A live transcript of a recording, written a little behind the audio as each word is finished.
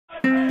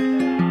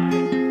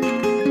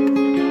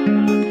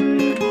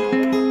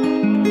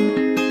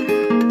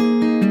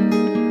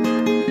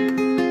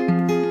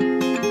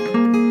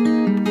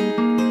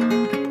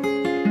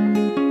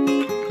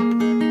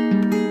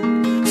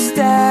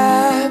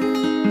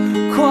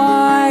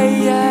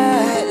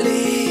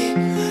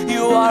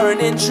you're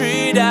an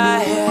intruder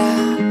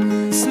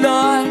here. It's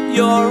not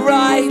your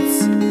right,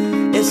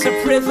 it's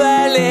a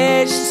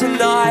privilege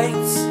tonight.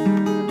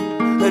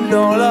 And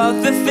all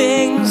of the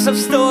things I've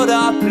stored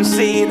up and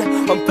seen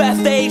on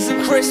birthdays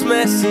and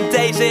Christmas and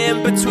days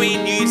in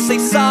between. You say,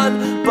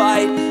 son,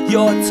 bite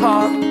your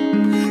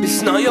tongue,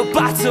 it's not your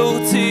battle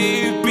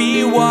to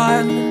be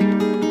won.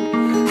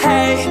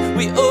 Hey,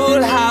 we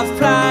all have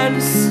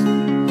plans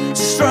to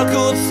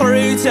struggle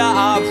through to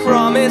our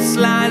promised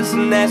lands.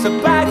 And there's a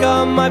bag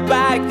on my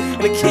back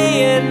and a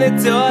key in the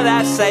door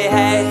that say,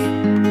 hey,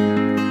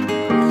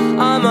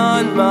 I'm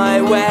on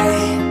my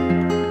way.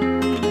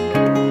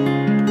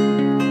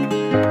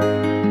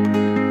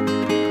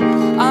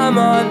 I'm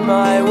on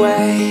my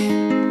way.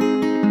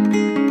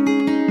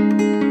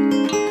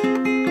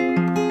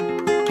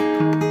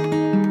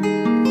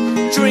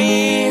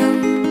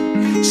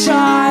 Dream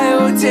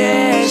childishly,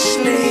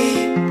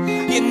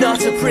 you're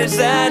not a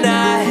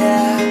prisoner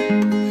here.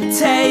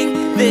 Take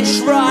this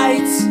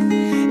right,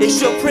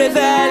 it's your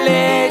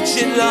privilege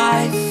in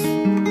life.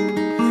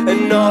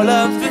 And all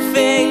of the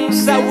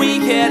things that we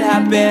could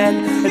have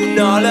been, and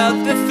all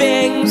of the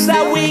things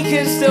that we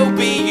can still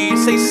be. You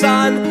say,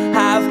 son,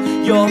 have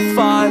your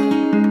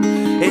fun,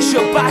 it's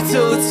your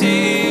battle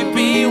to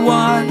be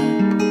won.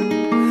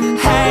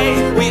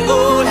 Hey, we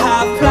all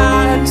have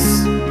plans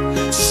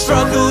to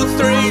struggle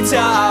through to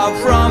our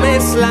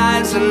promised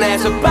lands. And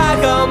there's a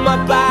bag on my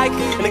back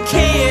and a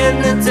key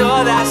in the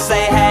door that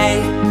say,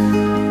 hey,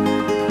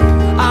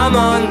 I'm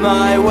on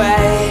my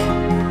way.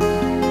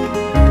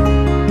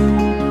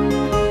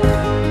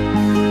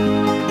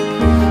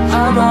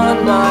 I'm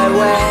on my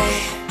way.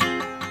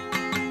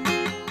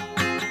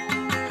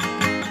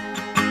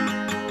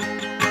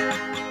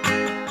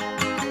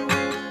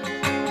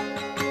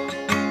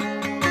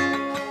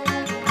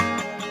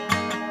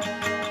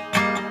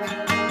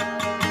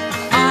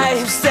 I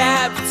have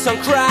stepped on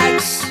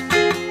cracks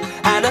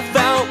and I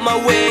felt my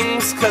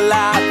wings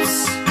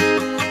collapse,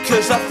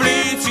 'cause I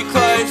flew too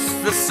close to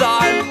the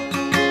sun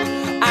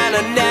and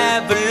I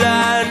never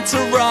learned to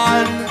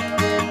run.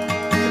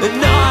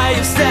 And I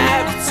have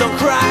stepped on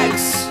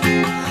cracks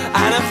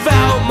and I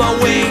felt my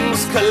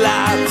wings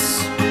collapse,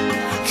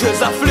 'cause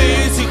I flew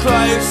too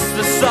close to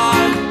the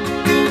sun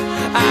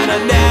and I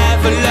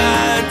never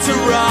learned to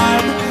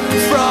run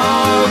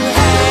from.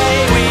 Hey,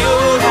 we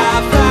all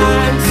have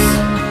plans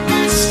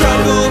to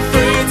struggle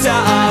through to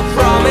our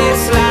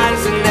promised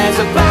lands. And there's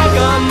a bag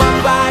on my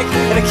back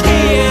and a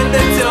key in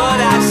the door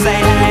that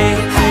say, hey,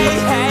 hey,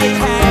 hey,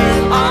 hey,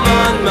 I'm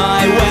on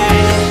my way.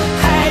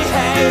 Hey,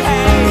 hey,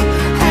 hey,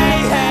 hey,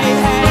 hey,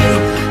 hey, hey,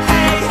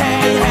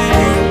 hey, hey,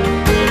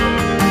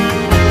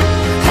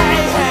 hey,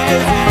 hey,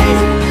 hey, hey,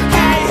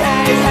 hey,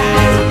 hey,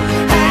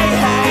 hey,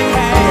 hey,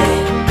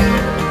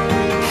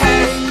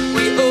 hey.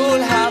 We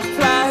all have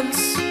plans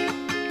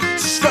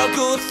to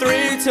struggle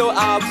through to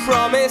our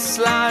promised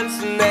lands.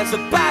 And there's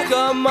a bag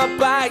on my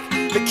back,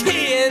 the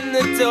key in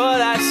the door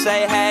that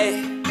say, hey,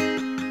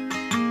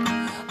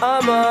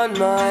 I'm on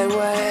my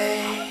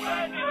way.